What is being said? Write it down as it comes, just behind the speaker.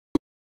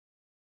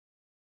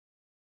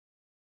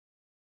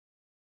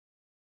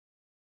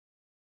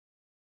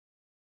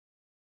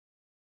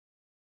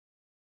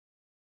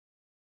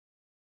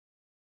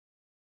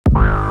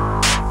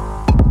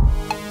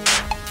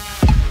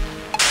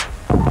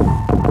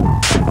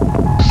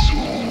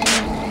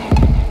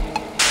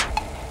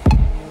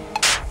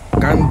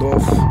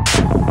Handoff,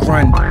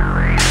 grind.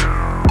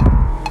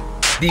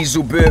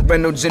 Diesel, Burt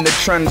Reynolds in the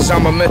trans.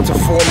 I'm a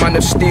metaphor, man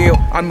of steel.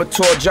 I'm a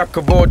tour jack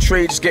of all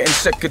trades, getting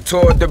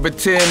secretary. The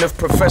return of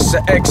Professor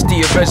X to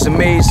your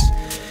resumes.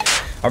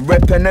 I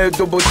rep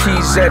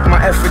NO-double-TZ, my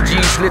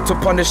effigies lit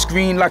up on the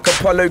screen like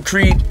Apollo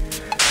Creed.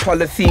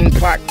 Polythene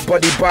pack,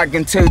 body bag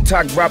and toe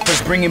tag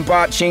rappers bringing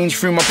back change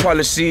through my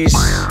policies.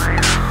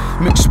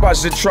 Mixed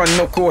Spazatron,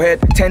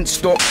 knucklehead,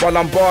 tensed up while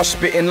I'm bar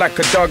spitting like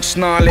a dog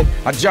snarling.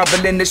 I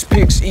javelin this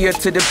pig's ear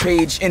to the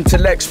page,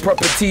 intellect's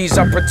properties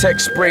I protect,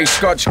 spray,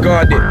 scotch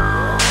guarded.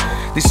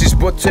 This is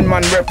button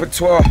man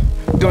repertoire,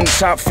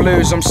 dunce out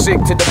flows, I'm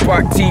sick to the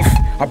back teeth.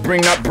 I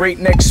bring that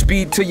breakneck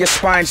speed to your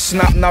spine,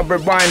 snap, now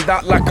rewind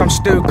that like I'm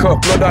Stoker,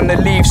 blood on the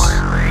leaves.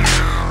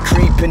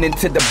 Creeping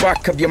into the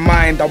back of your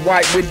mind, I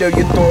white widow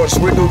your thoughts,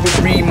 riddled with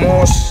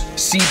remorse.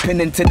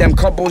 Seeping into them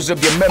cobbles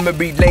of your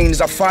memory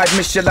lanes, I 5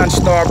 Michelin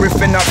star,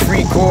 riffing up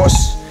free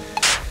course.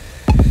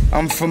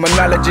 I'm from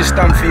analogist,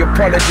 I'm for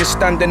apologist,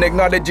 standing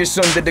acknowledges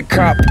under the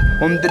cap,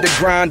 under the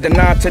ground and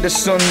out to the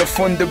sun, the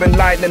thunder and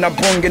lightning I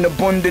bung in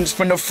abundance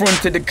from the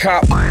front of the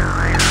cap.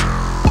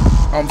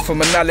 I'm from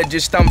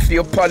analogist, I'm for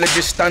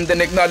apologist, standing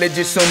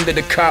acknowledges under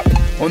the cap,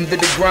 under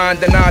the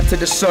ground and out to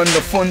the sun,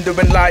 the thunder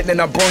and lightning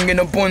I bung in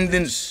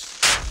abundance.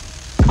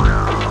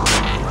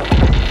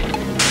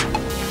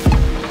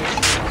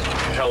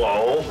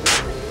 Hello?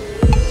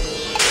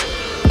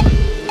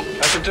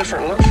 That's a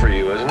different look for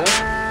you, isn't it?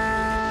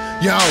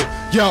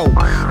 Yo,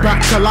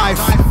 back to life,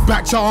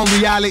 back to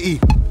unreality.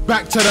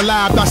 Back to the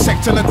lab,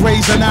 dissecting the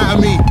Grey's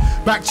Anatomy.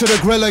 Back to the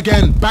grill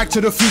again, back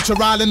to the future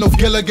island of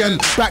Gilligan.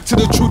 Back to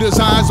the true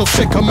designs of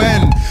sicker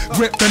men.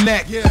 Grip the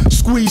neck,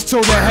 squeeze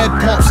till the head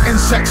pops.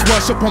 Insects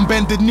worship on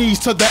bended knees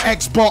to the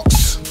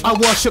Xbox. I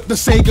worship the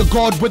Sega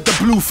god with the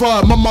blue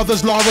fur. My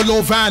mother's Laura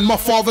Lovan, my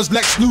father's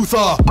Lex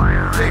Luthor.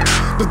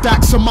 The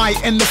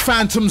Daxamite in the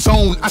phantom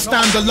zone. I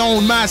stand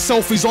alone, mad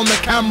selfies on the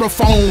camera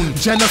phone.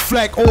 Jenna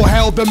Fleck, all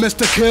hell the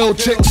Mr. Kill.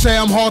 Chicks say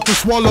I'm hard to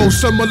swallow,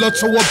 similar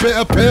to a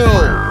bitter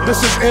pill.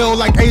 This is ill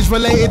like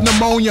AIDS-related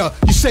pneumonia.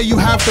 You say you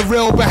have the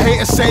real, but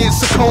haters say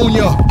it's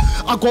Saconia.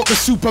 I got the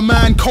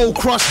Superman cold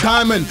crushed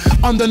diamond.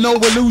 Under no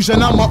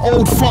illusion, I'm an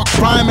old fuck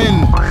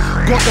rhyming.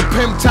 Got the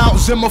pimped out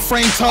Zimmer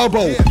frame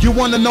turbo. You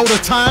wanna know the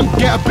time?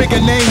 Get a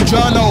bigger name,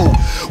 journal.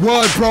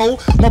 Word bro,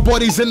 my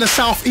body's in the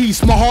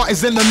southeast, my heart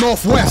is in the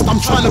northwest. I'm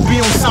trying to be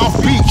on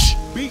South Beach.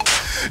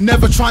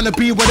 Never trying to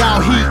be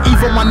without heat.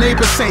 Even my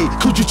neighbors say,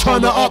 could you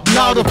turn it up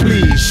louder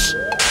please?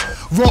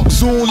 Rock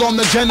Zuul on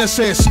the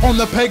Genesis, on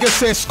the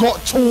Pegasus,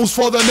 got tools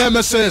for the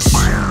Nemesis.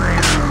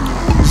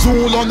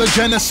 Zuul on the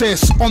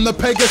Genesis, on the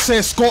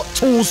Pegasus, got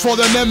tools for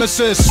the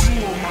Nemesis.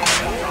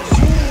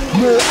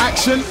 More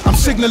action, I'm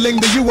signaling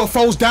the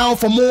UFOs down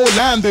for more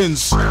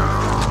landings.